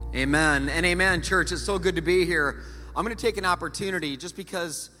Amen and amen, church. It's so good to be here. I'm going to take an opportunity just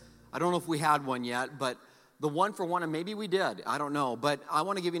because I don't know if we had one yet, but the one for one, and maybe we did, I don't know, but I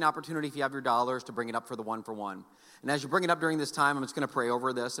want to give you an opportunity if you have your dollars to bring it up for the one for one. And as you bring it up during this time, I'm just going to pray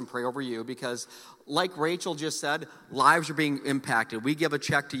over this and pray over you because like Rachel just said, lives are being impacted. We give a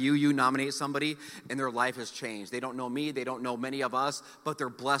check to you, you nominate somebody, and their life has changed. They don't know me, they don't know many of us, but they're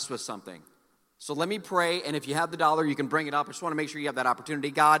blessed with something. So let me pray, and if you have the dollar, you can bring it up. I just want to make sure you have that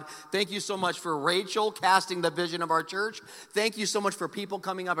opportunity. God, thank you so much for Rachel casting the vision of our church. Thank you so much for people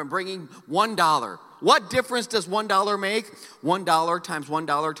coming up and bringing $1. What difference does $1 make? $1 times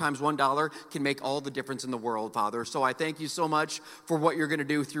 $1 times $1 can make all the difference in the world, Father. So I thank you so much for what you're going to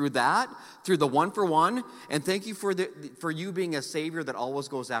do through that, through the one for one, and thank you for you being a Savior that always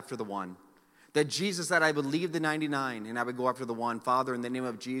goes after the one. That Jesus said, I would leave the 99 and I would go after the one. Father, in the name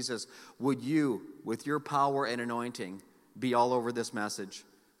of Jesus, would you, with your power and anointing, be all over this message?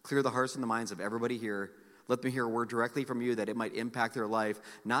 Clear the hearts and the minds of everybody here. Let me hear a word directly from you that it might impact their life,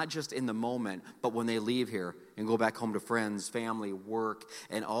 not just in the moment, but when they leave here and go back home to friends, family, work,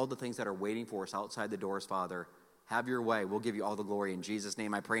 and all the things that are waiting for us outside the doors, Father. Have your way. We'll give you all the glory. In Jesus'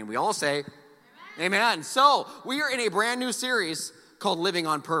 name I pray. And we all say, Amen. So, we are in a brand new series called Living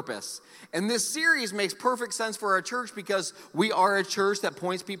on Purpose. And this series makes perfect sense for our church because we are a church that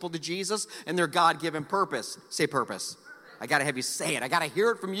points people to Jesus and their God-given purpose. Say purpose. I got to have you say it. I got to hear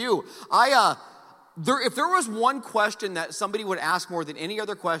it from you. If there was one question that somebody would ask more than any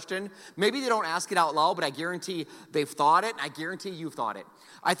other question, maybe they don't ask it out loud, but I guarantee they've thought it, and I guarantee you've thought it.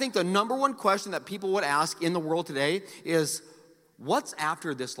 I think the number one question that people would ask in the world today is, what's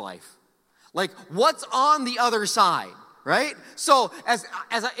after this life? Like, what's on the other side? Right? So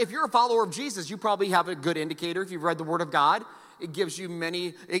if you're a follower of Jesus, you probably have a good indicator. If you've read the Word of God, it gives you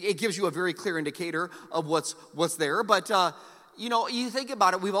a very clear indicator of what's there. But, you think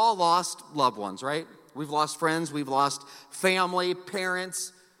about it, we've all lost loved ones, right? We've lost friends, we've lost family,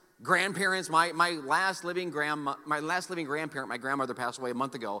 parents, grandparents. My last living grandparent, my grandmother passed away a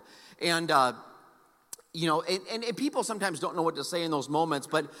month ago. And, and people sometimes don't know what to say in those moments,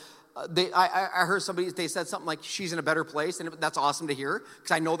 but I heard they said something like she's in a better place, and that's awesome to hear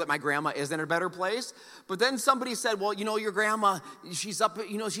because I know that my grandma is in a better place. But then somebody said, well, your grandma, she's up,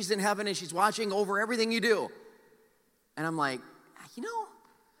 she's in heaven and she's watching over everything you do. And I'm like, I don't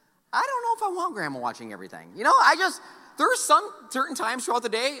know if I want grandma watching everything. There's some certain times throughout the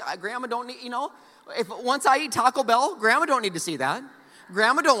day, grandma don't need, once I eat Taco Bell, grandma don't need to see that.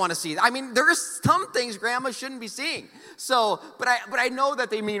 Grandma don't want to see that. I mean, there's some things grandma shouldn't be seeing. So, but I know that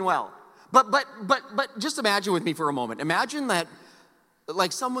they mean well. But just imagine with me for a moment. Imagine that,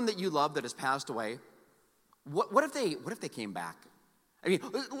 like someone that you love that has passed away. What if they came back? I mean,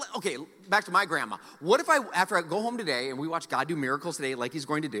 okay, back to my grandma. What if after I go home today and we watch God do miracles today like he's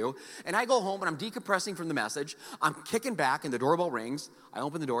going to do, and I go home and I'm decompressing from the message, I'm kicking back and the doorbell rings, I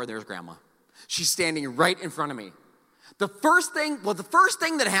open the door, there's grandma. She's standing right in front of me. The first thing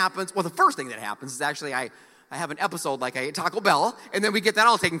that happens is actually I have an episode like I ate Taco Bell, and then we get that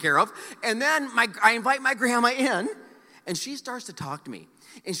all taken care of. And then I invite my grandma in, and she starts to talk to me.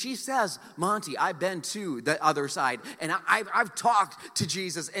 And she says, Monty, I've been to the other side, and I've talked to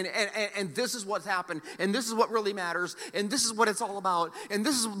Jesus, and this is what's happened, and this is what really matters, and this is what it's all about, and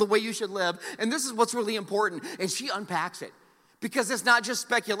this is the way you should live, and this is what's really important. And she unpacks it. Because it's not just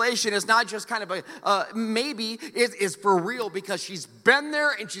speculation. It's not just kind of maybe. It is for real because she's been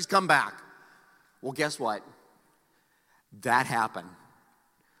there and she's come back. Well, guess what? That happened.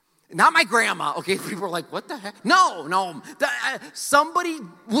 Not my grandma. Okay, people are like, what the heck? No. Somebody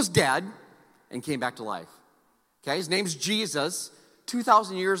was dead and came back to life. Okay, his name's Jesus.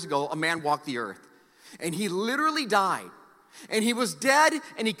 2,000 years ago, a man walked the earth. And he literally died. And he was dead,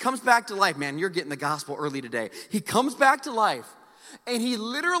 and he comes back to life. Man, you're getting the gospel early today. He comes back to life, and he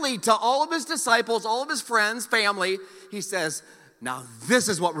literally, to all of his disciples, all of his friends, family, he says, now this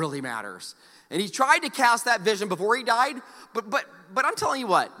is what really matters. And he tried to cast that vision before he died, but I'm telling you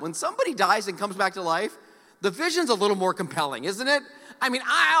what, when somebody dies and comes back to life, the vision's a little more compelling, isn't it? I mean,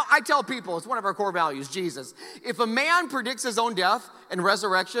 I tell people, it's one of our core values, Jesus. If a man predicts his own death and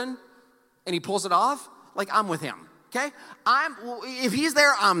resurrection, and he pulls it off, like I'm with him. Okay, if he's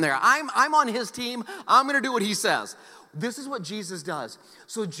there, I'm there. I'm on his team. I'm going to do what he says. This is what Jesus does.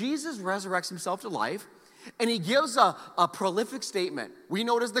 So Jesus resurrects himself to life, and he gives a prolific statement. We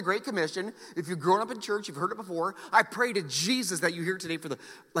know it as the Great Commission. If you've grown up in church, you've heard it before. I pray to Jesus that you hear it today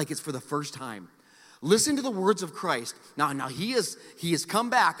it's for the first time. Listen to the words of Christ. Now he has come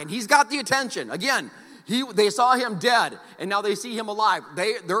back, and he's got the attention. Again, they saw him dead, and now they see him alive.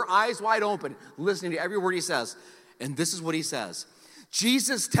 Their eyes wide open, listening to every word he says. And this is what he says.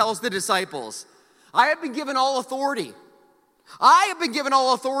 Jesus tells the disciples, I have been given all authority. I have been given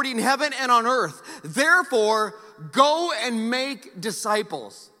all authority in heaven and on earth. Therefore, go and make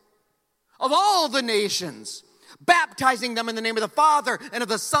disciples of all the nations, baptizing them in the name of the Father and of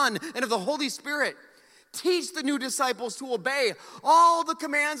the Son and of the Holy Spirit. Teach the new disciples to obey all the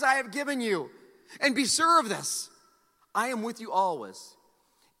commands I have given you. And be sure of this, I am with you always,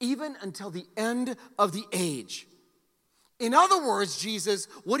 even until the end of the age. In other words, Jesus,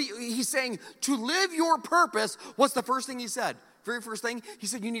 he's saying, to live your purpose, what's the first thing he said? Very first thing, he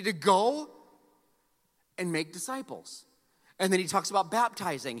said, you need to go and make disciples. And then he talks about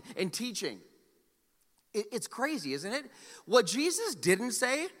baptizing and teaching. It's crazy, isn't it? What Jesus didn't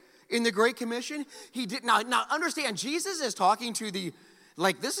say in the Great Commission, he did. Now understand, Jesus is talking to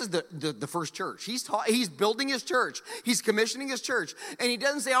this is the first church. He's building his church. He's commissioning his church. And he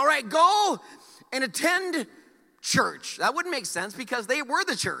doesn't say, all right, go and attend church. That wouldn't make sense because they were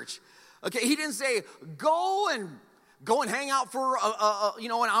the church. Okay, he didn't say, go and hang out for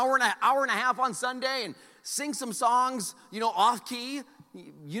an hour and a half on Sunday and sing some songs, off key.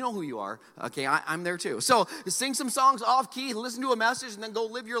 You know who you are. Okay, I'm there too. So sing some songs off key, listen to a message, and then go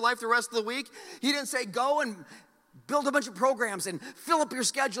live your life the rest of the week. He didn't say, go and build a bunch of programs and fill up your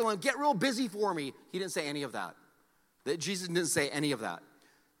schedule and get real busy for me. He didn't say any of that. Jesus didn't say any of that.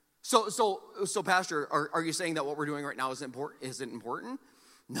 So Pastor, are you saying that what we're doing right now isn't important?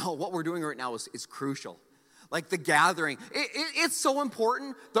 No, what we're doing right now is crucial. Like the gathering, it's so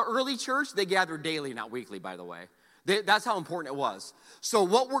important. The early church, they gathered daily, not weekly, by the way. That's how important it was. So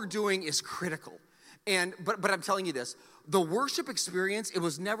what we're doing is critical. But I'm telling you this, the worship experience, it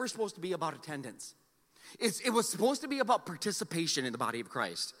was never supposed to be about attendance. It was supposed to be about participation in the body of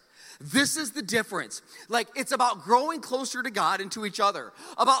Christ. This is the difference. Like, it's about growing closer to God and to each other,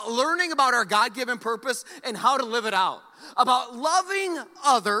 about learning about our God-given purpose and how to live it out, about loving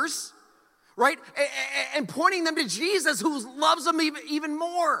others, right, and pointing them to Jesus, who loves them even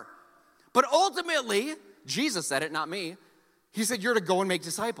more. But ultimately, Jesus said it, not me. He said, you're to go and make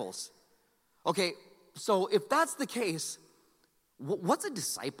disciples. Okay, so if that's the case, what's a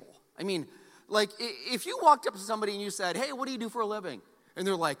disciple? I mean, like, if you walked up to somebody and you said, hey, what do you do for a living? And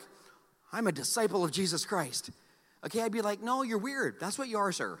they're like, I'm a disciple of Jesus Christ. Okay, I'd be like, no, you're weird. That's what you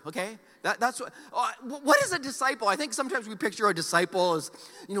are, sir, okay? That's what is a disciple? I think sometimes we picture a disciple as,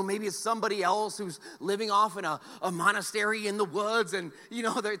 maybe it's somebody else who's living off in a monastery in the woods, and,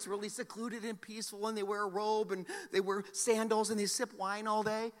 it's really secluded and peaceful, and they wear a robe, and they wear sandals, and they sip wine all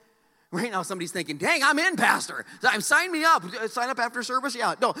day. Right now, somebody's thinking, dang, I'm in, Pastor. Sign me up. Sign up after service?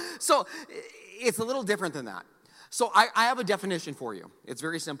 Yeah, no. So it's a little different than that. So I have a definition for you. It's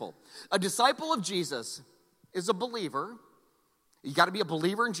very simple. A disciple of Jesus is a believer. You got to be a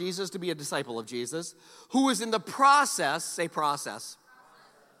believer in Jesus to be a disciple of Jesus, who is in the process, say process.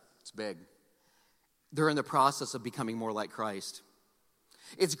 It's big. They're in the process of becoming more like Christ.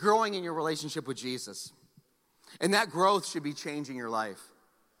 It's growing in your relationship with Jesus. And that growth should be changing your life.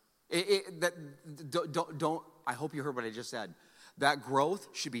 I hope you heard what I just said. That growth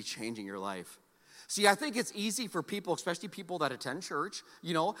should be changing your life. See, I think it's easy for people, especially people that attend church,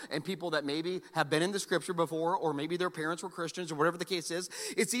 and people that maybe have been in the scripture before, or maybe their parents were Christians, or whatever the case is.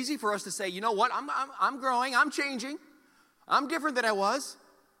 It's easy for us to say, you know what, I'm growing, I'm changing, I'm different than I was.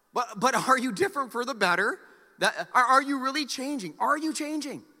 But are you different for the better? Are you really changing? Are you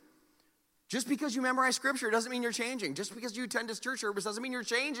changing? Just because you memorize scripture doesn't mean you're changing. Just because you attend this church service doesn't mean you're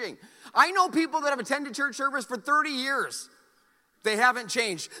changing. I know people that have attended church service for 30 years. They haven't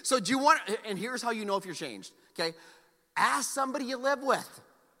changed. So and here's how you know if you're changed, okay? Ask somebody you live with.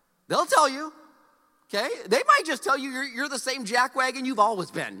 They'll tell you, okay? They might just tell you you're the same jackwagon you've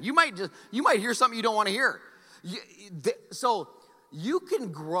always been. You might hear something you don't want to hear. So you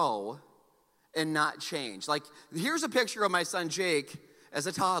can grow and not change. Like, here's a picture of my son Jake as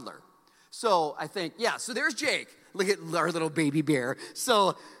a toddler. So I think, so there's Jake. Look at our little baby bear.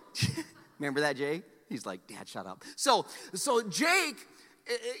 So, remember that, Jake? He's like, Dad, shut up. So Jake,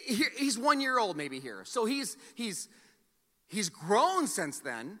 he's 1 year old maybe here. So he's grown since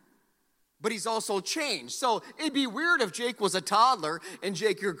then, but he's also changed. So it'd be weird if Jake was a toddler and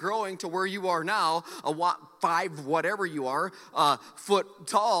Jake, you're growing to where you are now, 5 whatever you are, foot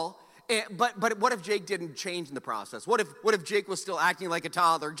tall. But what if Jake didn't change in the process? What if Jake was still acting like a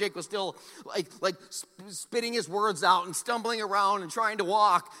toddler? Jake was still like spitting his words out and stumbling around and trying to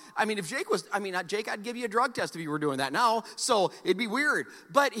walk. I mean, if Jake was, Jake, I'd give you a drug test if you were doing that now. So it'd be weird.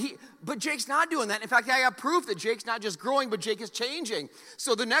 But Jake's not doing that. In fact, I have proof that Jake's not just growing, but Jake is changing.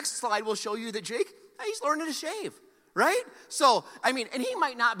 So the next slide will show you that Jake, he's learning to shave, right? So, and he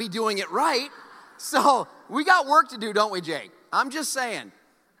might not be doing it right. So we got work to do, don't we, Jake? I'm just saying.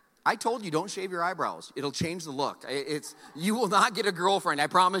 I told you, don't shave your eyebrows. It'll change the look. You will not get a girlfriend, I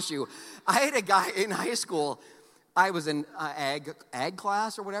promise you. I had a guy in high school. I was in ag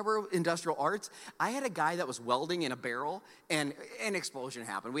class or whatever, industrial arts. I had a guy that was welding in a barrel, and an explosion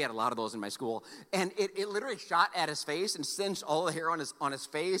happened. We had a lot of those in my school. And it literally shot at his face and singed all the hair on his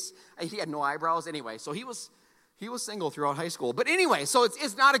face. He had no eyebrows anyway, so he was single throughout high school. But anyway, so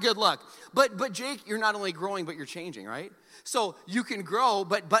it's not a good look. But Jake, you're not only growing, but you're changing, right? So you can grow,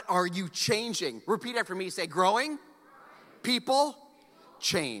 but are you changing? Repeat after me. Say, growing, people,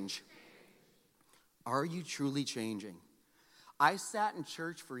 change. Are you truly changing? I sat in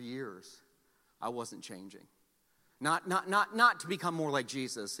church for years. I wasn't changing. Not to become more like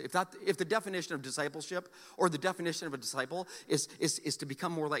Jesus. If the definition of discipleship or the definition of a disciple is to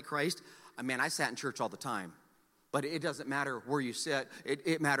become more like Christ, I sat in church all the time. But it doesn't matter where you sit.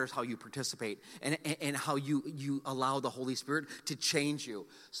 It matters how you participate and how you allow the Holy Spirit to change you.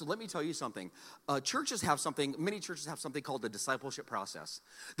 So let me tell you something. Many churches have something called the discipleship process.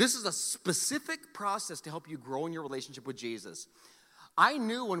 This is a specific process to help you grow in your relationship with Jesus. I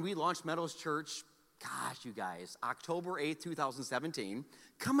knew when we launched Meadows Church, gosh, you guys, October 8th, 2017,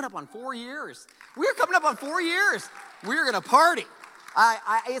 coming up on 4 years. We're coming up on 4 years. We're going to party.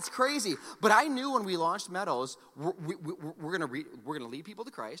 It's crazy, but I knew when we launched Meadows, we're gonna lead people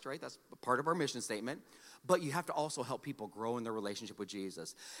to Christ, right? That's part of our mission statement. But you have to also help people grow in their relationship with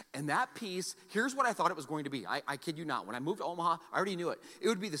Jesus. And that piece, here's what I thought it was going to be. I kid you not. When I moved to Omaha, I already knew it. It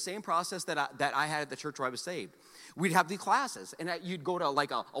would be the same process that I had at the church where I was saved. We'd have these classes, and you'd go to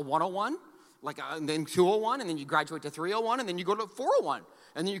like a 101. And then 201, and then you graduate to 301, and then you go to 401.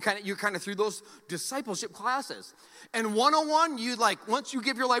 And then you kind of through those discipleship classes. And 101, once you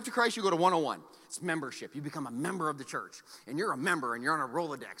give your life to Christ, you go to 101. It's membership. You become a member of the church. And you're a member, and you're on a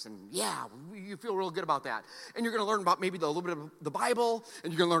Rolodex. And yeah, you feel real good about that. And you're going to learn about maybe a little bit of the Bible,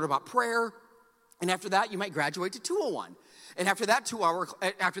 and you're going to learn about prayer. And after that, you might graduate to 201. And after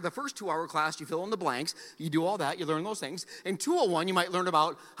the first 2-hour class, you fill in the blanks. You do all that. You learn those things. In 201, you might learn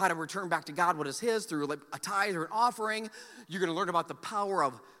about how to return back to God what is His through like a tithe or an offering. You're going to learn about the power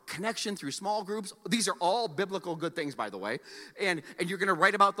of connection through small groups. These are all biblical good things, by the way. And you're going to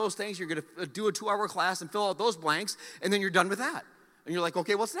write about those things. You're going to do a 2-hour class and fill out those blanks. And then you're done with that. And you're like,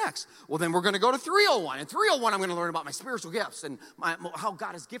 okay, what's next? Well, then we're going to go to 301. In 301, I'm going to learn about my spiritual gifts and how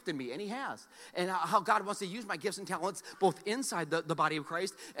God has gifted me, and He has. And how God wants to use my gifts and talents both inside the body of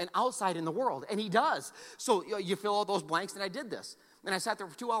Christ and outside in the world. And He does. So you fill out those blanks, and I did this. And I sat there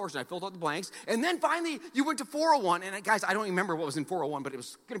for 2 hours, and I filled out the blanks. And then finally, you went to 401. And guys, I don't even remember what was in 401, but it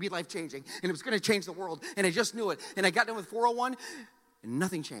was going to be life-changing. And it was going to change the world. And I just knew it. And I got done with 401, and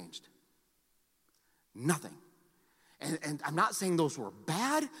nothing changed. Nothing. And I'm not saying those were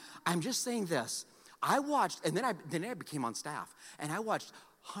bad. I'm just saying this. I watched, and then I became on staff, and I watched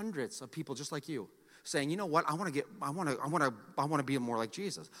hundreds of people just like you saying, you know what? I want to be more like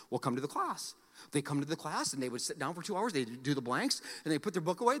Jesus. Well, come to the class. They come to the class, and they would sit down for 2 hours. They do the blanks, and they put their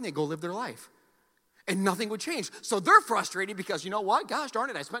book away, and they go live their life. And nothing would change. So they're frustrated because, you know what? Gosh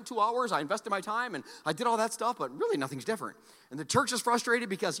darn it, I spent 2 hours, I invested my time, and I did all that stuff, but really nothing's different. And the church is frustrated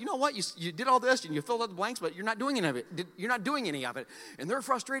because, you know what? You did all this, and you filled out the blanks, but you're not doing any of it. You're not doing any of it. And they're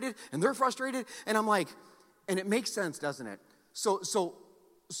frustrated, and I'm like, and it makes sense, doesn't it? So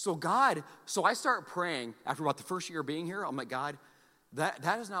I start praying after about the first year of being here. I'm like, God,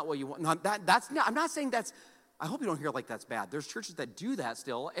 that is not what you want. No, that's not, I'm not saying that's, I hope you don't hear like that's bad. There's churches that do that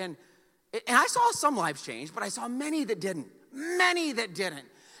still, and I saw some lives change, but I saw many that didn't.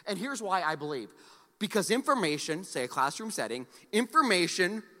 And here's why I believe. Because information, say a classroom setting,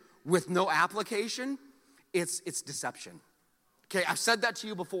 information with no application, it's deception. Okay, I've said that to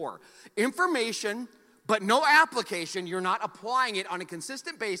you before. Information, but no application, you're not applying it on a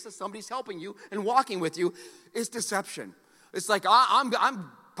consistent basis, somebody's helping you and walking with you, is deception. It's like,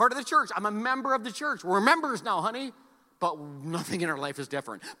 I'm part of the church. I'm a member of the church. We're members now, honey. But nothing in our life is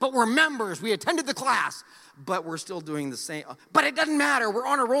different. But we're members. We attended the class, but we're still doing the same. But it doesn't matter. We're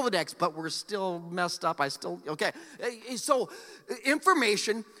on a Rolodex, but we're still messed up. Okay. So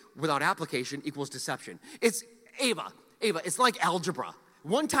information without application equals deception. It's Ava, it's like algebra.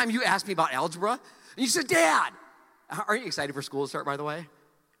 One time you asked me about algebra, and you said, Dad, aren't you excited for school to start, by the way?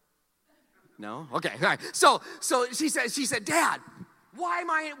 No? Okay, all right. So she said, Dad,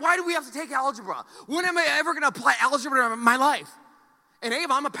 why do we have to take algebra? When am I ever going to apply algebra to my life? And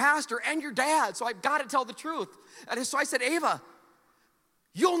Ava, I'm a pastor and your dad, so I've got to tell the truth. And so I said, Ava,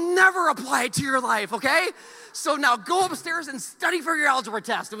 you'll never apply it to your life, okay? So now go upstairs and study for your algebra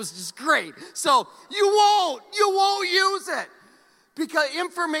test. It was just great. So you won't use it. Because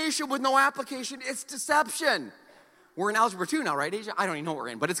information with no application, it's deception. We're in algebra 2 now, right, Asia? I don't even know what we're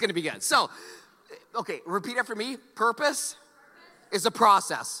in, but it's going to be good. So, okay, repeat after me. Purpose is a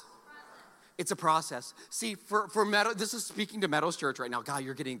process. It's a process. See, for Meadows, this is speaking to Meadows Church right now. God,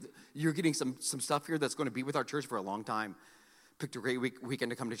 you're getting some stuff here that's going to be with our church for a long time. Picked a great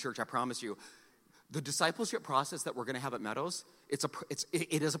weekend to come to church, I promise you. The discipleship process that we're going to have at Meadows, it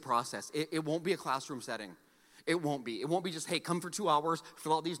is a process. It won't be a classroom setting. It won't be. It won't be just, hey, come for 2 hours,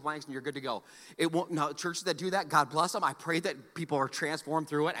 fill out these blanks, and you're good to go. It won't. Now, churches that do that, God bless them. I pray that people are transformed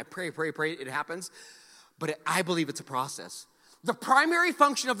through it. I pray it happens. But I believe it's a process. The primary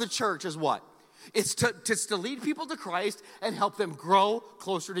function of the church is what? It's to lead people to Christ and help them grow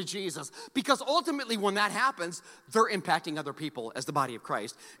closer to Jesus. Because ultimately, when that happens, they're impacting other people as the body of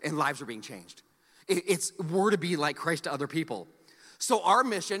Christ, and lives are being changed. We're to be like Christ to other people. So our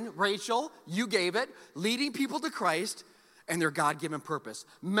mission, Rachel, you gave it, leading people to Christ and their God-given purpose.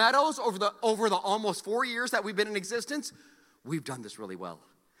 Meadows, over the almost 4 years that we've been in existence, we've done this really well.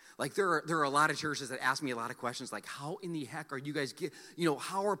 Like there are a lot of churches that ask me a lot of questions like, how in the heck are you guys,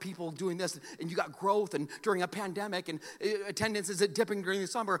 how are people doing this? And you got growth and during a pandemic and attendance is dipping during the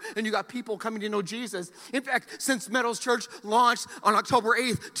summer and you got people coming to know Jesus. In fact, since Meadows Church launched on October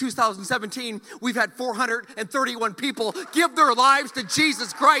 8th, 2017, we've had 431 people give their lives to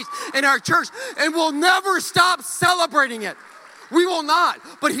Jesus Christ in our church, and we'll never stop celebrating it. We will not.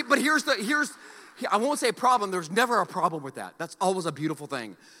 But here's I won't say problem. There's never a problem with that. That's always a beautiful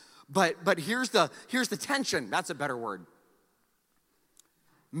thing. But here's the tension. That's a better word.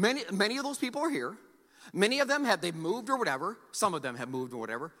 Many of those people are here. Many of them they've moved or whatever. Some of them have moved or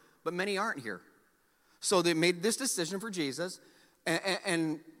whatever. But many aren't here. So they made this decision for Jesus,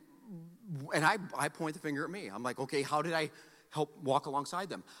 and I point the finger at me. I'm like, okay, how did I help walk alongside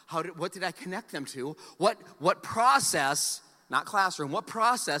them? What did I connect them to? What process? Not classroom. What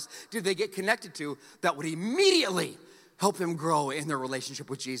process did they get connected to that would immediately help them grow in their relationship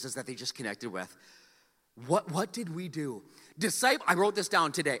with Jesus that they just connected with? What did we do? I wrote this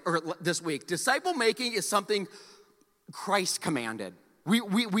down today, or this week. Disciple making is something Christ commanded.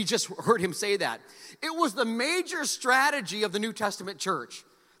 We just heard him say that. It was the major strategy of the New Testament church.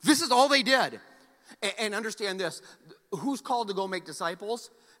 This is all they did. And understand this. Who's called to go make disciples?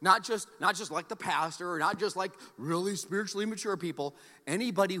 Not just like the pastor, or not just like really spiritually mature people.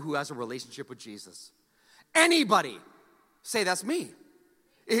 Anybody who has a relationship with Jesus. Anybody. Say, that's me.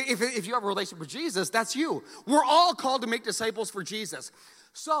 If you have a relationship with Jesus, that's you. We're all called to make disciples for Jesus.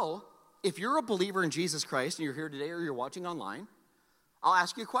 So, if you're a believer in Jesus Christ and you're here today or you're watching online, I'll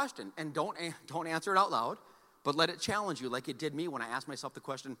ask you a question. And don't answer it out loud, but let it challenge you like it did me when I asked myself the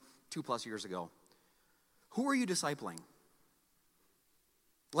question 2+ years ago. Who are you discipling?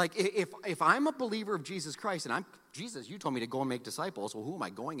 Like, if I'm a believer of Jesus Christ, and Jesus, you told me to go and make disciples, well, who am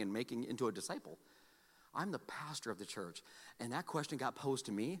I going and making into a disciple? I'm the pastor of the church. And that question got posed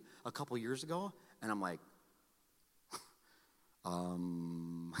to me a couple years ago, and I'm like,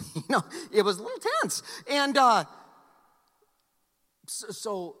 it was a little tense. And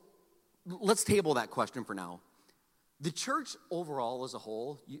so let's table that question for now. The church overall as a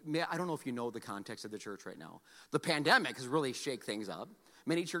whole, I don't know if you know the context of the church right now. The pandemic has really shaken things up.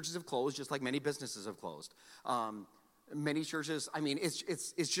 Many churches have closed, just like many businesses have closed. Many churches,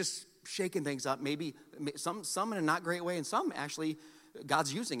 it's just shaking things up. Maybe some in a not great way, and some actually,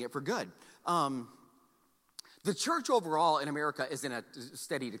 God's using it for good. The church overall in America is in a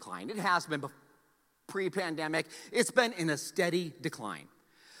steady decline. It has been pre-pandemic. It's been in a steady decline.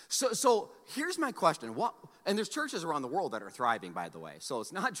 So here's my question. And there's churches around the world that are thriving, by the way. So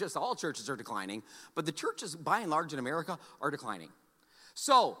it's not just all churches are declining, but the churches, by and large in America, are declining.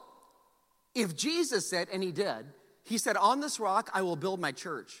 So, if Jesus said, and he did, he said, on this rock I will build my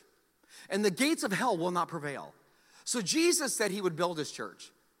church, and the gates of hell will not prevail. So Jesus said he would build his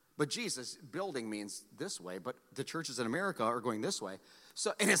church. But Jesus, building means this way, but the churches in America are going this way.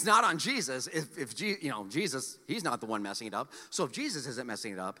 So, and it's not on Jesus. If Jesus, he's not the one messing it up. So if Jesus isn't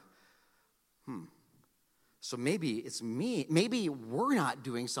messing it up, so maybe it's me. Maybe we're not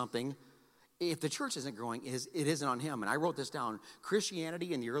doing something. If the church isn't growing, it isn't on him. And I wrote this down.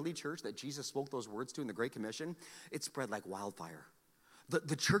 Christianity in the early church that Jesus spoke those words to in the Great Commission, it spread like wildfire.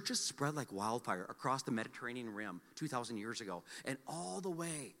 The churches spread like wildfire across the Mediterranean rim 2,000 years ago and all the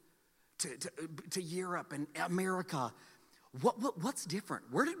way to Europe and America. What's different?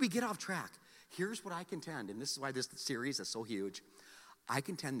 Where did we get off track? Here's what I contend, and this is why this series is so huge. I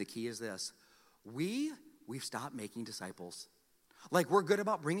contend the key is this. We've stopped making disciples. Like, we're good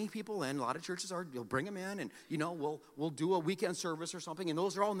about bringing people in. A lot of churches are, you'll bring them in and, we'll do a weekend service or something, and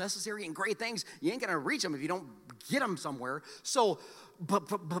those are all necessary and great things. You ain't going to reach them if you don't get them somewhere. So,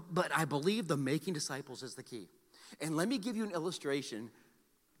 but I believe the making disciples is the key. And let me give you an illustration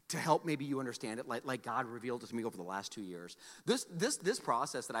to help maybe you understand it, like God revealed it to me over the last 2 years. This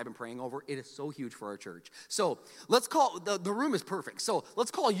process that I've been praying over, it is so huge for our church. So let's call, the room is perfect. So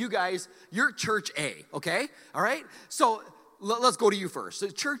let's call you guys, your church A, okay? All right? So let's go to you first. So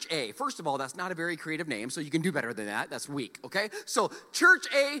church A, first of all, that's not a very creative name, so you can do better than that. That's weak, okay? So church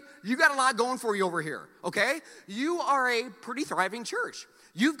A, you got a lot going for you over here, okay? You are a pretty thriving church.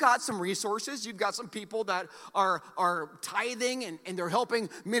 You've got some resources. You've got some people that are tithing and they're helping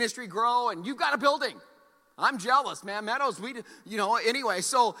ministry grow, and you've got a building. I'm jealous, man. Meadows, anyway.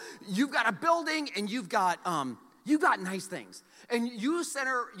 So you've got a building and you've got nice things. And you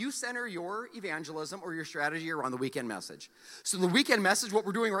center your evangelism or your strategy around the weekend message. So the weekend message, what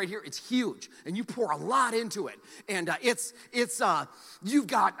we're doing right here, it's huge, and you pour a lot into it. And you've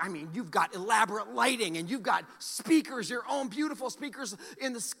got elaborate lighting, and you've got speakers, your own beautiful speakers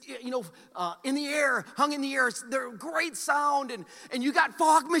in the air, hung in the air. They're great sound, and you got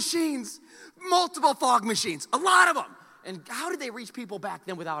fog machines, multiple fog machines, a lot of them. And how did they reach people back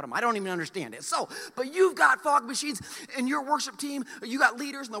then without them? I don't even understand it. So, but you've got fog machines, and your worship team, you got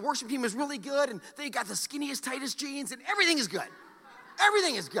leaders, and the worship team is really good, and they got the skinniest, tightest jeans, and everything is good.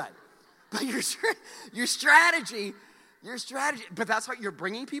 Everything is good. But your strategy, but that's how you're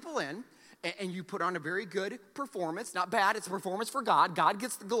bringing people in, and you put on a very good performance. Not bad, it's a performance for God. God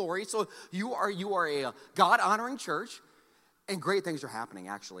gets the glory. So you are a God-honoring church, and great things are happening,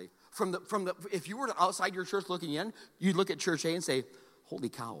 actually. If you were outside your church looking in, you'd look at Church A and say, holy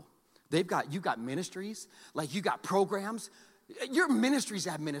cow, you've got ministries, like you got programs. Your ministries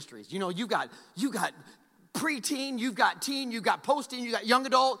have ministries. You got preteen, you've got teen, you've got post-teen, you've got young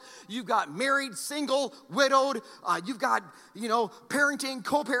adult, you've got married, single, widowed, you've got, parenting,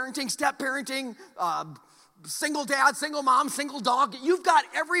 co-parenting, step-parenting, single dad, single mom, single dog. You've got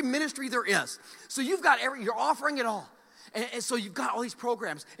every ministry there is. So you're offering it all. And so you've got all these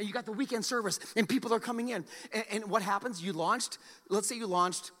programs, and you got the weekend service, and people are coming in. And what happens? Let's say you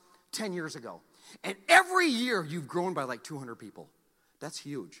launched 10 years ago. And every year you've grown by like 200 people. That's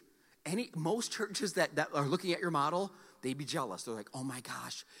huge. Most churches that are looking at your model, they'd be jealous. They're like, oh my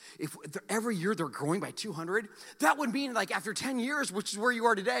gosh, if every year they're growing by 200, that would mean like after 10 years, which is where you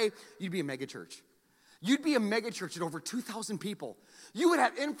are today, you'd be a mega church. You'd be a mega church at over 2,000 people. You would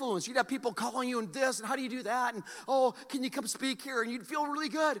have influence. You'd have people calling you and this, and how do you do that? And, oh, can you come speak here? And you'd feel really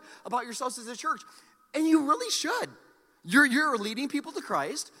good about yourselves as a church. And you really should. You're leading people to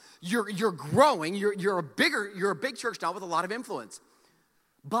Christ. You're growing. You're a big church now with a lot of influence.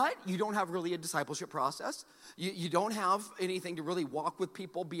 But you don't have really a discipleship process. You don't have anything to really walk with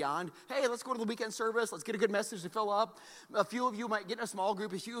people beyond, hey, let's go to the weekend service. Let's get a good message to fill up. A few of you might get in a small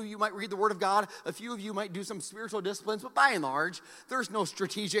group. A few of you might read the Word of God. A few of you might do some spiritual disciplines. But by and large, there's no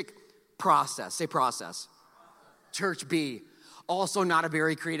strategic process. Say process. Church B. Also not a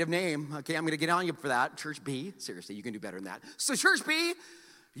very creative name. Okay, I'm going to get on you for that. Church B. Seriously, you can do better than that. So Church B,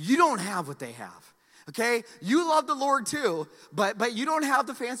 you don't have what they have. Okay, you love the Lord too, but you don't have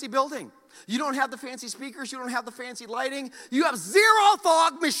the fancy building. You don't have the fancy speakers. You don't have the fancy lighting. You have 0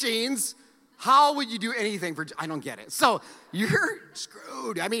 fog machines. How would you do anything I don't get it. So you're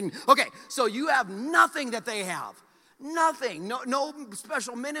screwed. Okay, so you have nothing that they have. Nothing. No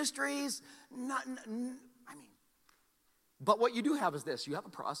special ministries. But what you do have is this. You have a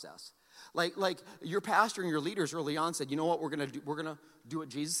process. Like your pastor and your leaders early on said, you know what we're going to do? We're going to do what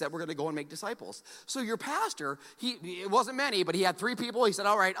Jesus said. We're going to go and make disciples. So your pastor, it wasn't many, but he had 3 people. He said,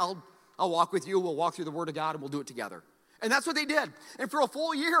 all right, I'll walk with you. We'll walk through the Word of God, and we'll do it together. And that's what they did. And for a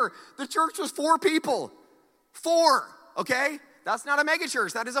full year, the church was 4 people. 4, okay? That's not a mega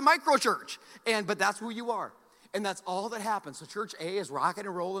church. That is a micro church. But that's who you are. And that's all that happens. So Church A is rocking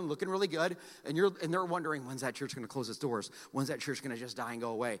and rolling, looking really good, and they're wondering, when's that church going to close its doors? When's that church going to just die and go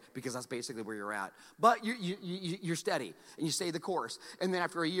away? Because that's basically where you're at. But you're steady, and you stay the course. And then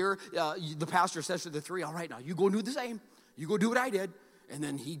after a year, the pastor says to the 3, all right, now you go do the same. You go do what I did. And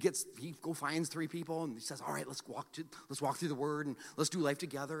then he finds 3 people, and he says, all right, let's walk through the Word, and let's do life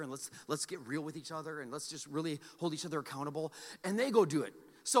together, and let's get real with each other, and let's just really hold each other accountable. And they go do it.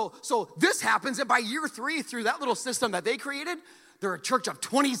 So this happens, and by year 3, through that little system that they created, they're a church of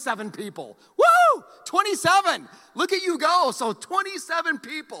 27 people. Woo! 27! Look at you go. So 27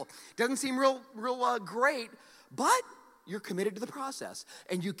 people. Doesn't seem real great, but you're committed to the process,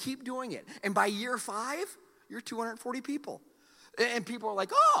 and you keep doing it. And by year 5, you're 240 people. And people are like,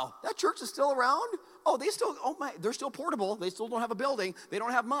 oh, that church is still around? Oh, they're still portable. They still don't have a building. They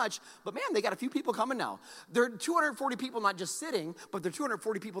don't have much. But man, they got a few people coming now. There are 240 people not just sitting, but there are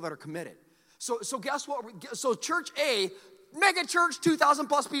 240 people that are committed. So guess what? So Church A, mega church, 2,000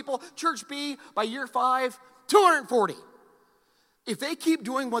 plus people. Church B, by year 5, 240. If they keep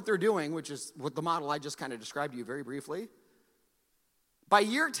doing what they're doing, which is what the model I just kind of described to you very briefly, by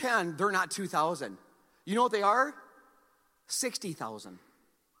year 10, they're not 2,000. You know what they are? 60,000.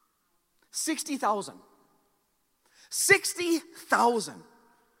 60,000. 60,000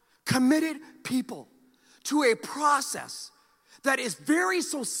 committed people to a process that is very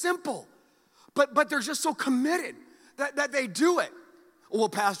so simple, but they're just so committed that they do it. Well,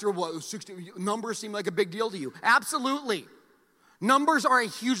 Pastor, what, 60 numbers seem like a big deal to you? Absolutely. Numbers are a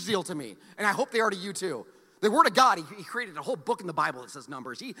huge deal to me, and I hope they are to you too. The Word of God, he created a whole book in the Bible that says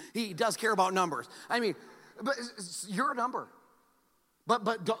numbers. He does care about numbers. I mean, but you're a number.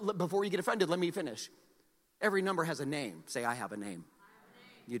 But before you get offended, let me finish. Every number has a name. Say, I have a name.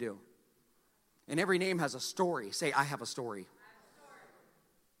 You do. And every name has a story. Say, I have a story.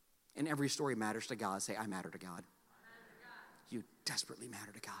 And every story matters to God. Say, I matter to God. You desperately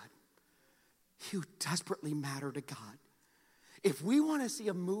matter to God. You desperately matter to God. If we want to see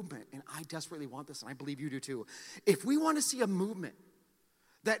a movement, and I desperately want this, and I believe you do too, if we want to see a movement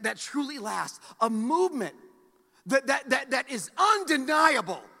that truly lasts, a movement that is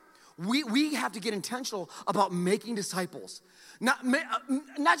undeniable, we have to get intentional about making disciples. Not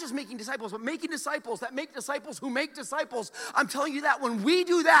just making disciples, but making disciples that make disciples who make disciples. I'm telling you that when we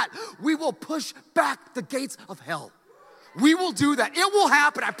do that, we will push back the gates of hell. We will do that. It will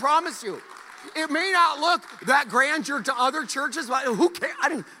happen, I promise you. It may not look that grandeur to other churches, but who cares? I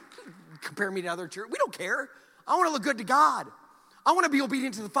didn't compare me to other churches. We don't care. I want to look good to God. I want to be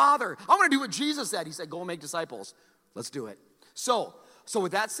obedient to the Father. I want to do what Jesus said. He said, go and make disciples. Let's do it. So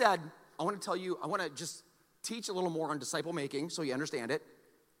with that said, I want to just teach a little more on disciple making so you understand it.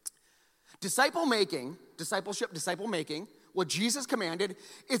 Disciple making, what Jesus commanded,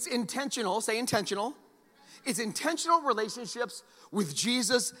 it's intentional. Say intentional. It's intentional relationships with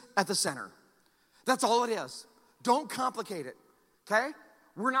Jesus at the center. That's all it is. Don't complicate it, okay?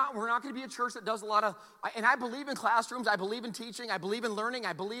 We're not going to be a church that does a lot of, and I believe in classrooms, I believe in teaching, I believe in learning,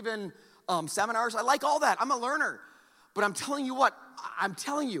 I believe in seminars. I like all that. I'm a learner. But I'm telling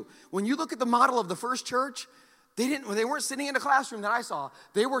you, when you look at the model of the first church, they weren't sitting in a classroom that I saw.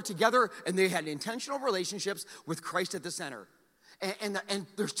 They were together and they had intentional relationships with Christ at the center. And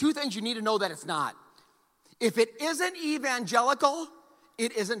there's two things you need to know that it's not. If it isn't evangelical,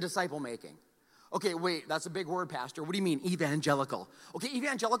 it isn't disciple making. Okay, wait, that's a big word, Pastor. What do you mean, evangelical? Okay,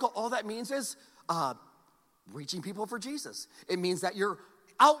 evangelical, all that means is reaching people for Jesus. It means that you're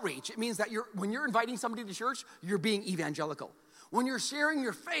outreach. It means that when you're inviting somebody to church, you're being evangelical. When you're sharing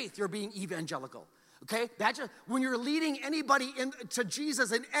your faith, you're being evangelical. Okay, when you're leading anybody to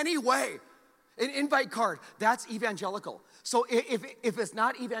Jesus in any way, an invite card, that's evangelical. So if it's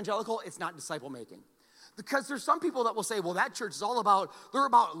not evangelical, it's not disciple making. Because there's some people that will say, well, that church is they're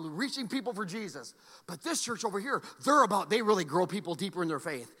about reaching people for Jesus. But this church over here, they really grow people deeper in their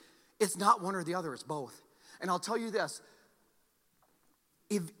faith. It's not one or the other, it's both. And I'll tell you this,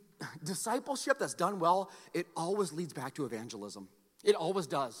 if discipleship that's done well, it always leads back to evangelism. It always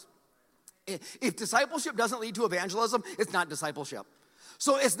does. If discipleship doesn't lead to evangelism, it's not discipleship.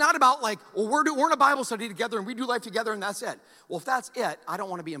 So it's not about like, well, we're in a Bible study together and we do life together and that's it. Well, if that's it, I don't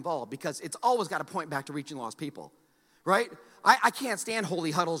want to be involved because it's always got to point back to reaching lost people, right? I can't stand holy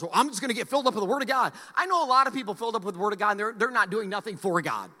huddles. I'm just going to get filled up with the Word of God. I know a lot of people filled up with the Word of God and they're not doing nothing for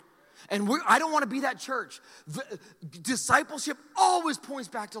God. And I don't want to be that church. Discipleship always points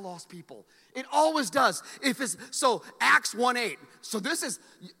back to lost people. It always does. Acts 1:8. So this is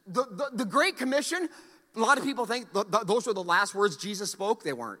the Great Commission. A lot of people think those were the last words Jesus spoke.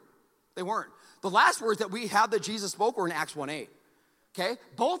 They weren't. The last words that we have that Jesus spoke were in Acts 1:8. Okay?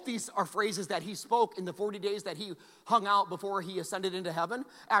 Both these are phrases that he spoke in the 40 days that he hung out before he ascended into heaven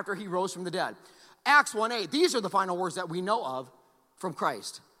after he rose from the dead. Acts 1:8. These are the final words that we know of from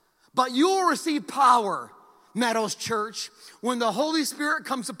Christ. But you will receive power, Meadows Church, when the Holy Spirit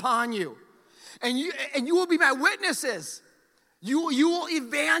comes upon you. And you will be my witnesses. You will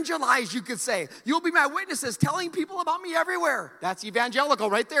evangelize, you could say. You'll be my witnesses, telling people about me everywhere. That's evangelical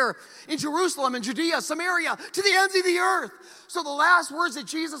right there. In Jerusalem, in Judea, Samaria, to the ends of the earth. So the last words that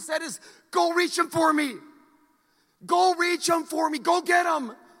Jesus said is, go reach them for me. Go reach them for me. Go get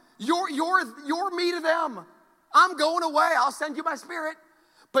them. You're me to them. I'm going away. I'll send you my Spirit.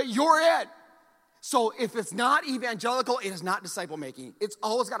 But you're it. So if it's not evangelical, it is not disciple making. It's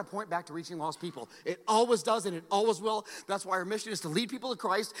always got to point back to reaching lost people. It always does and it always will. That's why our mission is to lead people to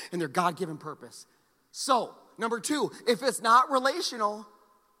Christ and their God-given purpose. So, number 2, if it's not relational,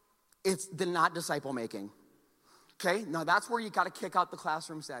 it's then not disciple making. Okay? Now that's where you got to kick out the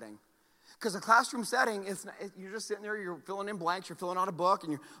classroom setting. Because a classroom setting, you're just sitting there, you're filling in blanks, you're filling out a book,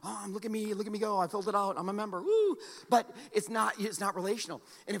 and look at me go, I filled it out, I'm a member, woo. But it's not relational.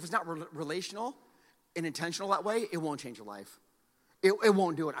 And if it's not relational and intentional that way, it won't change your life. It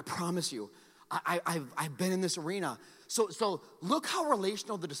won't do it, I promise you. I've been in this arena. So look how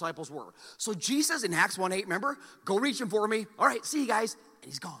relational the disciples were. So Jesus in Acts 1:8, remember? Go reach him for me. All right, see you guys. And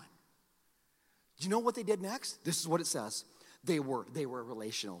he's gone. Do you know what they did next? This is what it says. They were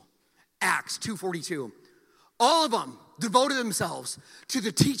relational. Acts 2:42. All of them devoted themselves to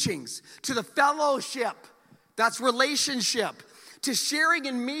the teachings, to the fellowship, that's relationship, to sharing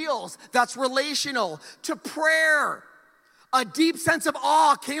in meals, that's relational, to prayer. A deep sense of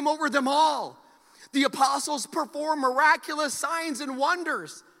awe came over them all. The apostles performed miraculous signs and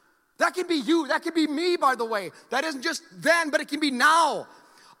wonders. That can be you, that can be me, by the way. That isn't just then, but it can be now.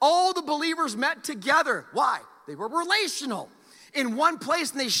 All the believers met together. Why? They were relational. In one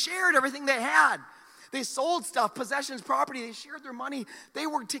place, and they shared everything they had. They sold stuff, possessions, property. They shared their money. They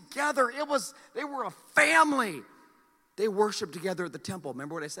were together. They were a family. They worshiped together at the temple.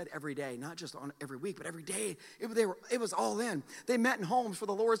 Remember what I said? Every day, not just on every week, but every day. It was all in. They met in homes for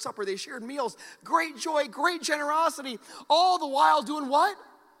the Lord's Supper. They shared meals. Great joy, great generosity. All the while doing what?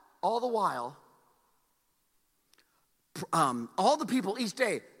 All the while, all the people each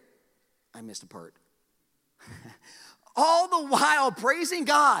day. I missed a part. All the while praising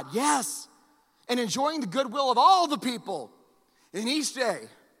God, yes, and enjoying the goodwill of all the people. And each day,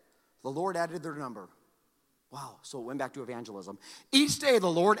 the Lord added their number. Wow, so it went back to evangelism. Each day,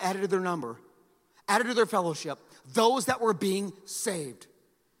 the Lord added to their number, added to their fellowship, those that were being saved.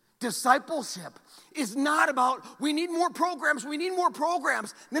 Discipleship is not about, we need more programs.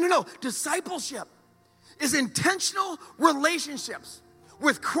 No. Discipleship is intentional relationships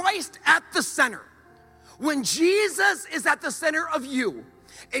with Christ at the center. When Jesus is at the center of you,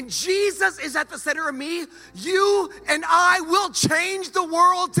 and Jesus is at the center of me, you and I will change the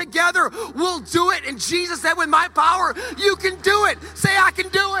world together. We'll do it. And Jesus said, with my power, you can do it. Say, I can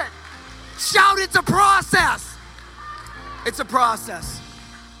do it. Shout, it's a process. It's a process.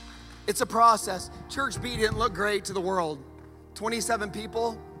 It's a process. Church B didn't look great to the world. 27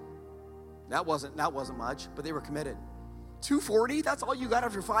 people, that wasn't much, but they were committed. 240, that's all you got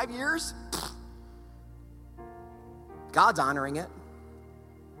after 5 years? God's honoring it.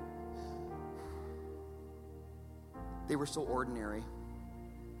 They were so ordinary.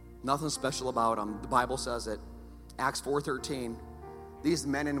 Nothing special about them. The Bible says it. Acts 4:13. These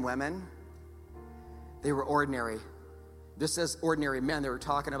men and women, they were ordinary. This says ordinary men. They were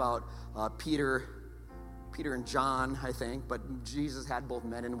talking about Peter and John, I think. But Jesus had both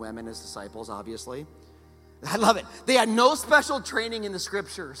men and women as disciples, obviously. I love it. They had no special training in the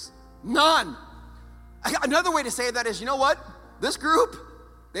scriptures. None. Another way to say that is, you know what? This group,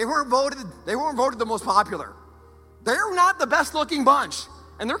 they weren't voted the most popular. They're not the best looking bunch.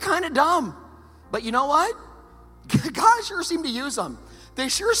 And they're kind of dumb. But you know what? God sure seemed to use them. They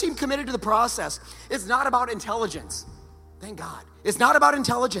sure seemed committed to the process. It's not about intelligence. Thank God. It's not about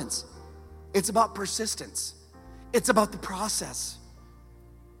intelligence. It's about persistence. It's about the process.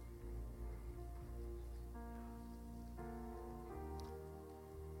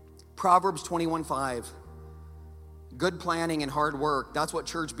 Proverbs 21:5. Good planning and hard work. That's what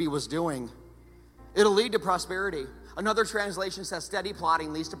Church B was doing. It'll lead to prosperity. Another translation says steady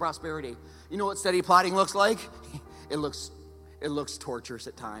plotting leads to prosperity. You know what steady plotting looks like? It looks torturous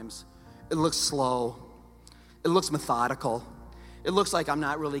at times. It looks slow. It looks methodical. It looks like I'm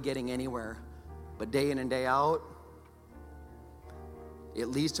not really getting anywhere. But day in and day out, it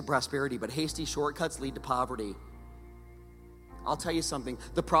leads to prosperity. But hasty shortcuts lead to poverty. I'll tell you something.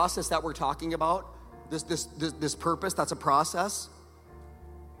 The process that we're talking about, this purpose, that's a process.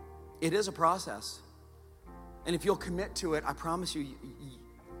 It is a process. And if you'll commit to it, I promise you,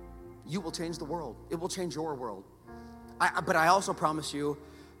 you will change the world. It will change your world. But I also promise you,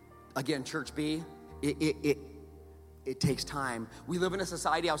 again, Church B, it takes time. We live in a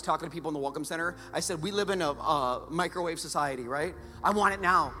society, I was talking to people in the Welcome Center. I said, we live in a microwave society, right? I want it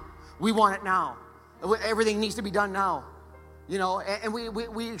now. We want it now. Everything needs to be done now. You know, and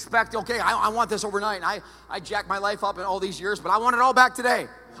we expect, okay, I want this overnight. And I jacked my life up in all these years, but I want it all back today.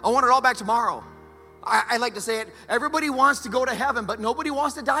 I want it all back tomorrow. I like to say it, everybody wants to go to heaven, but nobody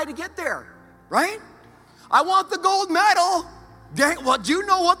wants to die to get there, right? I want the gold medal. Dang, well, do you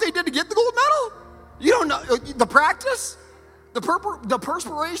know what they did to get the gold medal? You don't know the practice, the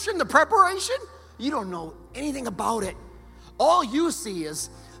perspiration, the preparation. You don't know anything about it. All you see is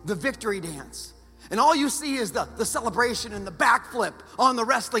the victory dance. And all you see is the celebration and the backflip on the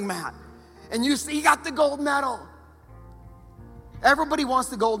wrestling mat. And you see, you got the gold medal. Everybody wants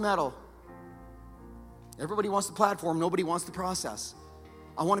the gold medal. Everybody wants the platform. Nobody wants the process.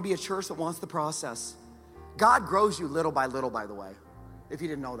 I want to be a church that wants the process. God grows you little by little, by the way, if you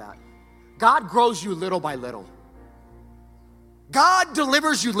didn't know that. God grows you little by little. God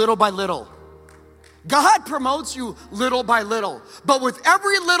delivers you little by little. God promotes you little by little. But with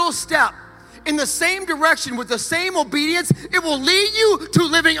every little step in the same direction, with the same obedience, it will lead you to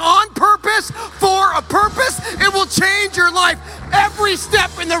living on purpose, for a purpose. It will change your life. Every step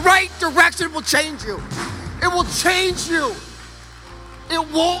in the right direction will change you. It will change you.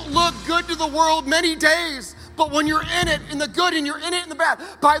 It won't look good to the world many days, but when you're in it, in the good, and you're in it in the bad.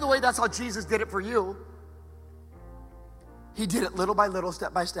 By the way, that's how Jesus did it for you. He did it little by little,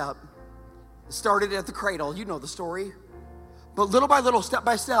 step by step. It started at the cradle. You know the story. But little by little, step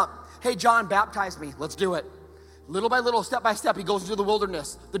by step. Hey, John, baptize me. Let's do it. Little by little, step by step, he goes into the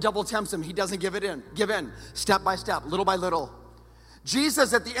wilderness. The devil tempts him. He doesn't give in. Step by step, little by little.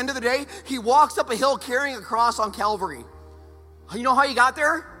 Jesus, at the end of the day, he walks up a hill carrying a cross on Calvary. You know how he got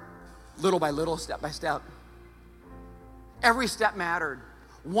there? Little by little, step by step. Every step mattered.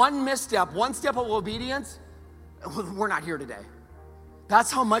 One misstep, one step of obedience, we're not here today.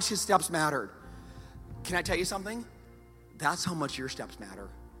 That's how much his steps mattered. Can I tell you something? That's how much your steps matter.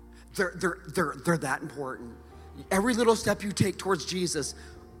 They're that important. Every little step you take towards Jesus,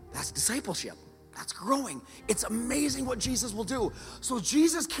 that's discipleship. That's growing. It's amazing what Jesus will do. So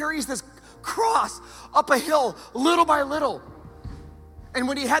Jesus carries this cross up a hill little by little. And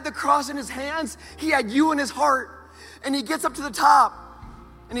when he had the cross in his hands, he had you in his heart. And he gets up to the top.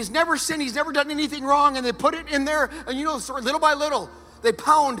 And he's never sinned. He's never done anything wrong. And they put it in there. And you know the story, little by little, they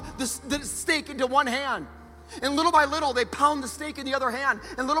pound the stake into one hand. And little by little, they pound the stake in the other hand.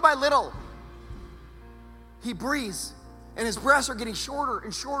 And little by little, he breathes. And his breaths are getting shorter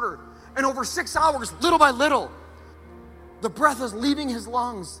and shorter. And over 6 hours, little by little, the breath is leaving his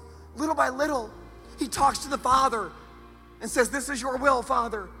lungs. Little by little, he talks to the Father and says, this is your will,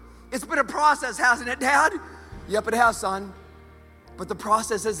 Father. It's been a process, hasn't it, Dad? Yep, it has, son. But the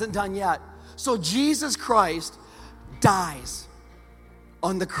process isn't done yet. So Jesus Christ dies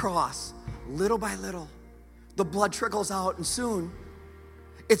on the cross, little by little. The blood trickles out, and soon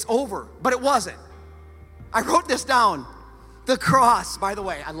it's over. But it wasn't. I wrote this down. The cross, by the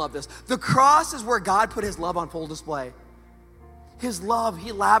way, I love this. The cross is where God put his love on full display. His love,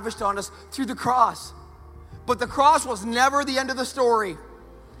 he lavished on us through the cross. But the cross was never the end of the story.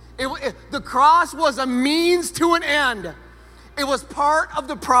 The cross was a means to an end. It was part of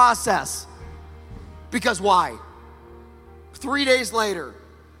the process. Because why? 3 days later.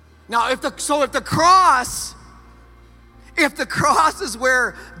 Now, if the cross is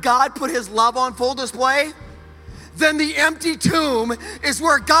where God put his love on full display, then the empty tomb is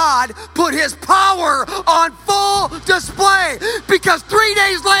where God put his power on full display. Because 3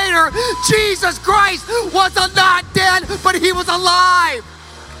 days later, Jesus Christ was not dead, but he was alive.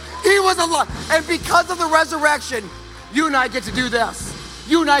 He was alive. And because of the resurrection, you and I get to do this.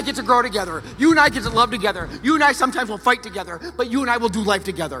 You and I get to grow together. You and I get to love together. You and I sometimes will fight together, but you and I will do life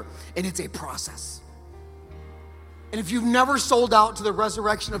together. And it's a process. And if you've never sold out to the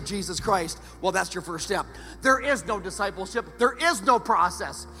resurrection of Jesus Christ, well, that's your first step. There is no discipleship. There is no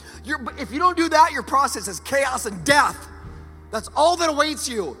process. If you don't do that, your process is chaos and death. That's all that awaits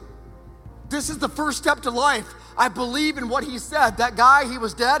you. This is the first step to life. I believe in what he said. That guy, he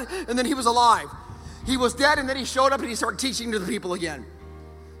was dead, and then he was alive. He was dead, and then he showed up, and he started teaching to the people again.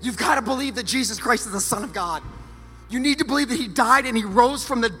 You've got to believe that Jesus Christ is the Son of God. You need to believe that he died and he rose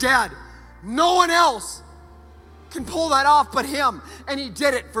from the dead. No one else can pull that off but him, and he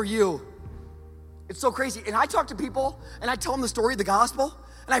did it for you. It's so crazy. And I talk to people, and I tell them the story of the gospel,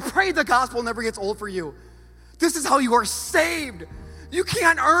 and I pray the gospel never gets old for you. This is how you are saved. You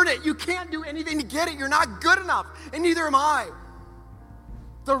can't earn it. You can't do anything to get it. You're not good enough, and neither am I.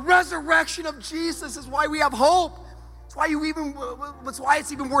 The resurrection of Jesus is why we have hope. It's why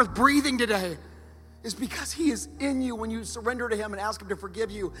it's even worth breathing today. Is because he is in you when you surrender to him and ask him to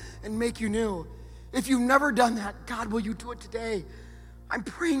forgive you and make you new. If you've never done that, God, will you do it today? I'm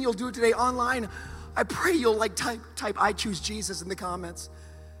praying you'll do it today online. I pray you'll type I choose Jesus in the comments.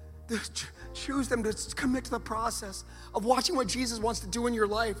 Choose them to commit to the process of watching what Jesus wants to do in your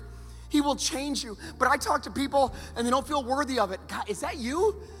life. He will change you. But I talk to people and they don't feel worthy of it. God, is that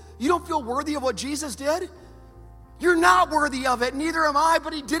you? You don't feel worthy of what Jesus did? You're not worthy of it, neither am I,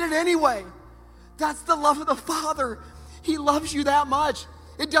 but he did it anyway. That's the love of the Father. He loves you that much.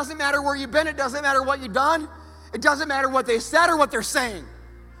 It doesn't matter where you've been. It doesn't matter what you've done. It doesn't matter what they said or what they're saying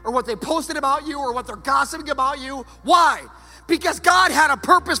or what they posted about you or what they're gossiping about you. Why? Because God had a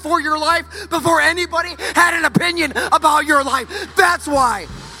purpose for your life before anybody had an opinion about your life. That's why.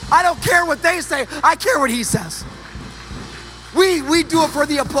 I don't care what they say. I care what he says. We do it for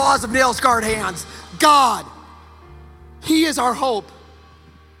the applause of nail-scarred hands. God, he is our hope.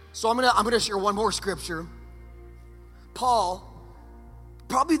 So I'm gonna share one more scripture. Paul,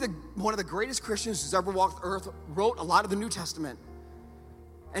 probably one of the greatest Christians who's ever walked the earth, wrote a lot of the New Testament.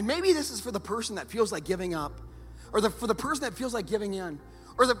 And maybe this is for the person that feels like giving up, or for the person that feels like giving in,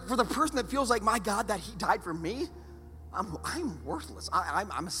 or for the person that feels like, my God, that he died for me? I'm worthless.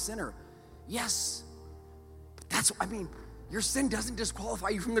 I'm a sinner. Yes, but your sin doesn't disqualify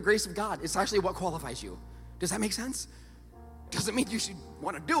you from the grace of God. It's actually what qualifies you. Does that make sense? Doesn't mean you should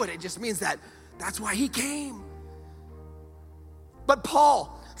want to do it. It just means that's why he came. But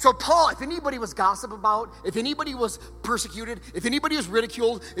Paul, if anybody was gossiped about, if anybody was persecuted, if anybody was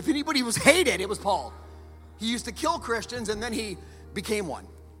ridiculed, if anybody was hated, it was Paul. He used to kill Christians, and then he became one.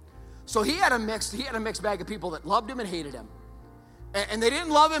 So he had a mixed bag of people that loved him and hated him. And they didn't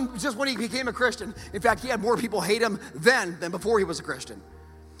love him just when he became a Christian. In fact, he had more people hate him then than before he was a Christian.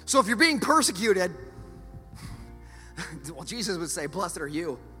 So if you're being persecuted, well, Jesus would say, blessed are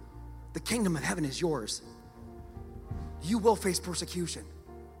you. The kingdom of heaven is yours. You will face persecution,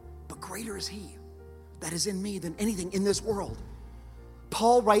 but greater is he that is in me than anything in this world.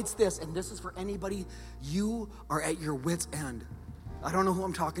 Paul writes this, and this is for anybody. You are at your wit's end. I don't know who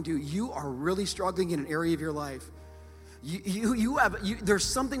I'm talking to. You are really struggling in an area of your life. There's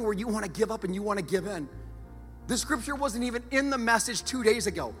something where you want to give up and you want to give in. The scripture wasn't even in the message 2 days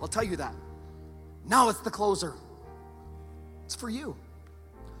ago. I'll tell you that. Now it's the closer. It's for you.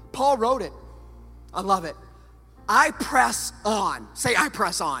 Paul wrote it. I love it. I press on. Say, I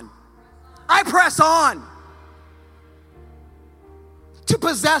press on. I press on to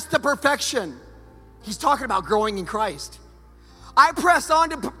possess the perfection. He's talking about growing in Christ. I press on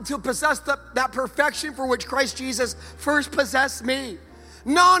to possess that perfection for which Christ Jesus first possessed me.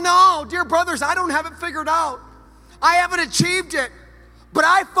 No, dear brothers, I don't have it figured out. I haven't achieved it. But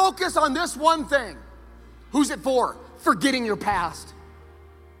I focus on this one thing. Who's it for? Forgetting your past.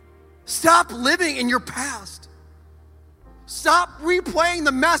 Stop living in your past. Stop replaying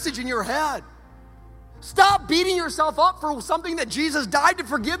the message in your head. Stop beating yourself up for something that Jesus died to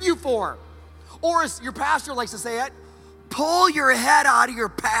forgive you for. Or as your pastor likes to say it, pull your head out of your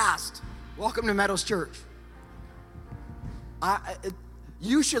past. Welcome to Meadows Church.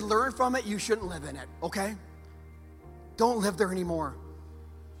 You should learn from it. You shouldn't live in it, okay? Don't live there anymore.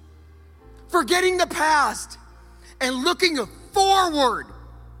 Forgetting the past and looking forward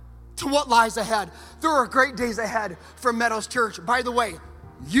to what lies ahead. There are great days ahead for Meadows Church. By the way,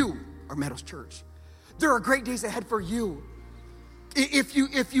 you are Meadows Church. There are great days ahead for you.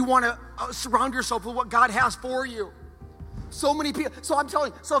 If you want to surround yourself with what God has for you. So many people, so I'm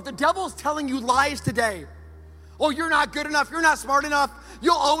telling you, so if the devil's telling you lies today, oh, you're not good enough, you're not smart enough,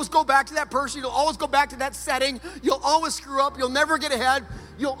 you'll always go back to that person, you'll always go back to that setting, you'll always screw up, you'll never get ahead,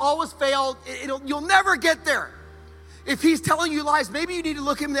 you'll always fail, you'll never get there. If he's telling you lies, maybe you need to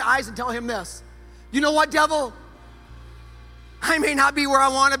look him in the eyes and tell him this. You know what, devil? I may not be where I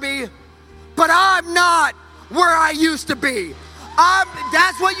want to be, but I'm not where I used to be.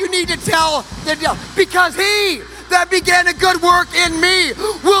 That's what you need to tell the devil, because he that began a good work in me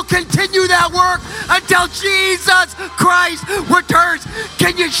will continue that work until Jesus Christ returns.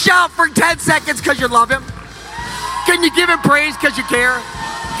 Can you shout for 10 seconds because you love him? Can you give him praise because you care?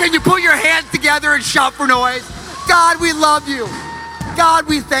 Can you put your hands together and shout for noise? God, we love you. God,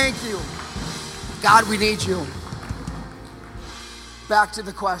 we thank you. God, we need you. Back to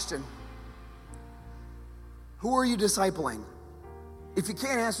the question. Who are you discipling? If you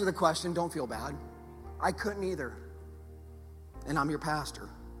can't answer the question, don't feel bad. I couldn't either. And I'm your pastor.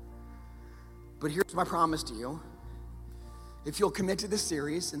 But here's my promise to you. If you'll commit to this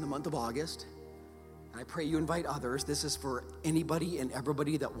series in the month of August, and I pray you invite others, this is for anybody and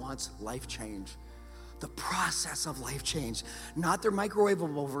everybody that wants life change. The process of life change. Not their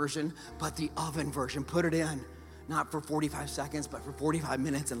microwavable version, but the oven version. Put it in. Not for 45 seconds, but for 45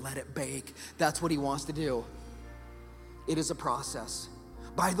 minutes and let it bake. That's what he wants to do. It is a process.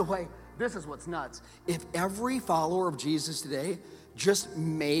 By the way, this is what's nuts. If every follower of Jesus today just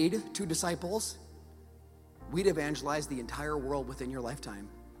made 2 disciples, we'd evangelize the entire world within your lifetime.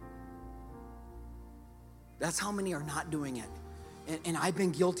 That's how many are not doing it. And I've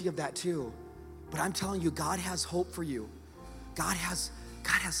been guilty of that too. But I'm telling you, God has hope for you. God has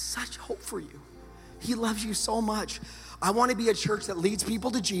such hope for you. He loves you so much. I want to be a church that leads people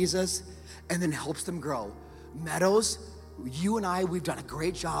to Jesus and then helps them grow. Meadows, you and I, we've done a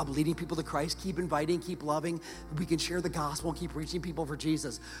great job leading people to Christ. Keep inviting, keep loving. We can share the gospel and keep reaching people for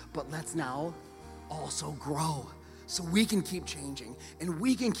Jesus. But let's now also grow so we can keep changing and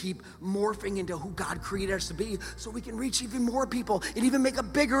we can keep morphing into who God created us to be, so we can reach even more people and even make a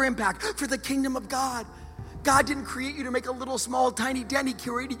bigger impact for the kingdom of God. God didn't create you to make a little small tiny dent. He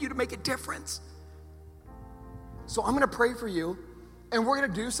created you to make a difference. So I'm going to pray for you, and we're going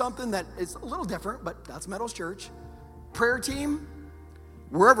to do something that is a little different, but that's Meadows Church. Prayer team,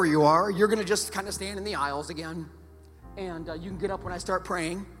 wherever you are, you're going to just kind of stand in the aisles again, and you can get up when I start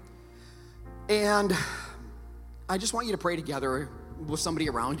praying. And I just want you to pray together with somebody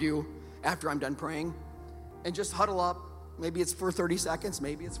around you after I'm done praying, and just huddle up. Maybe it's for 30 seconds,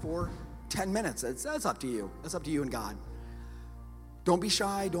 maybe it's for 10 minutes. That's up to you. That's up to you and God. Don't be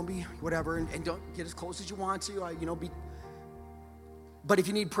shy, don't be whatever, and don't get as close as you want to, But if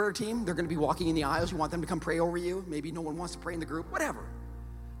you need prayer team, they're going to be walking in the aisles. You want them to come pray over you. Maybe no one wants to pray in the group, whatever.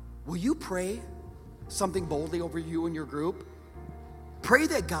 Will you pray something boldly over you and your group? Pray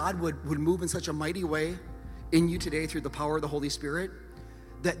that God would move in such a mighty way in you today through the power of the Holy Spirit,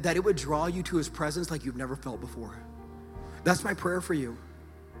 that it would draw you to his presence like you've never felt before. That's my prayer for you.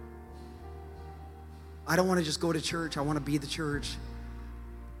 I don't want to just go to church. I want to be the church.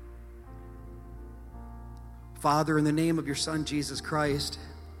 Father, in the name of your Son, Jesus Christ,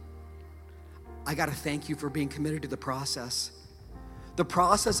 I got to thank you for being committed to the process. The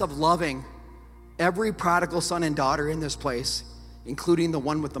process of loving every prodigal son and daughter in this place, including the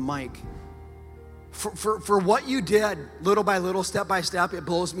one with the mic. For what you did, little by little, step by step, it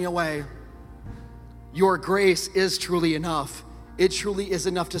blows me away. Your grace is truly enough. It truly is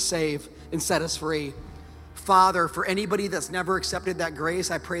enough to save and set us free. Father, for anybody that's never accepted that grace,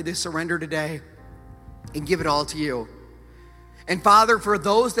 I pray they surrender today and give it all to you. And Father, for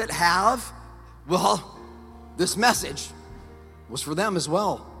those that have, well, this message was for them as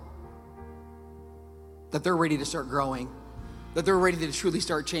well. That they're ready to start growing, that they're ready to truly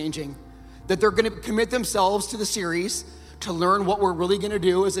start changing, that they're going to commit themselves to the series to learn what we're really going to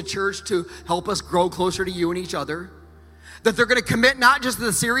do as a church to help us grow closer to you and each other, that they're going to commit not just to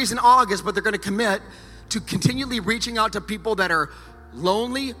the series in August, but they're going to commit to continually reaching out to people that are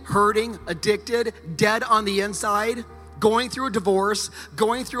lonely, hurting, addicted, dead on the inside, going through a divorce,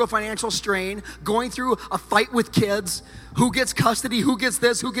 going through a financial strain, going through a fight with kids, who gets custody, who gets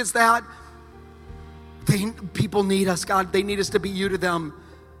this, who gets that. People need us, God. They need us to be you to them.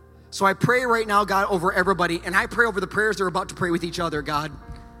 So I pray right now, God, over everybody, and I pray over the prayers they're about to pray with each other, God.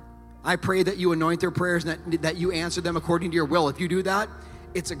 I pray that you anoint their prayers and that you answer them according to your will. If you do that,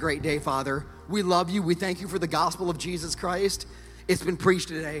 it's a great day, Father. We love you. We thank you for the gospel of Jesus Christ. It's been preached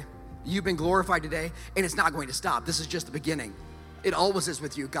today. You've been glorified today, and it's not going to stop. This is just the beginning. It always is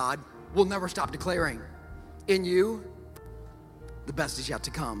with you, God. We'll never stop declaring. In you, the best is yet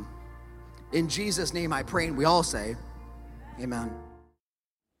to come. In Jesus' name I pray, and we all say, amen.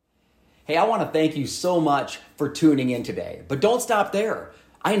 Hey, I want to thank you so much for tuning in today. But don't stop there.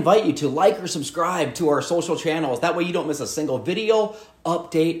 I invite you to like or subscribe to our social channels. That way you don't miss a single video,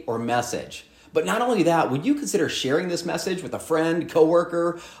 update, or message. But not only that, would you consider sharing this message with a friend,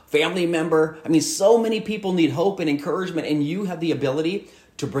 coworker, family member? I mean, so many people need hope and encouragement, and you have the ability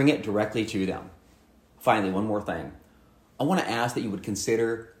to bring it directly to them. Finally, one more thing. I want to ask that you would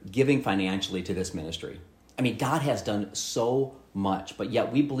consider giving financially to this ministry. I mean, God has done so much, but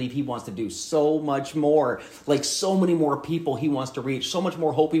yet we believe he wants to do so much more, like so many more people he wants to reach, so much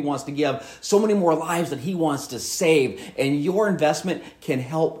more hope he wants to give, so many more lives that he wants to save, and your investment can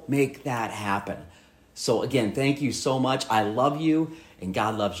help make that happen. So again, thank you so much. I love you, and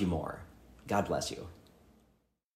God loves you more. God bless you.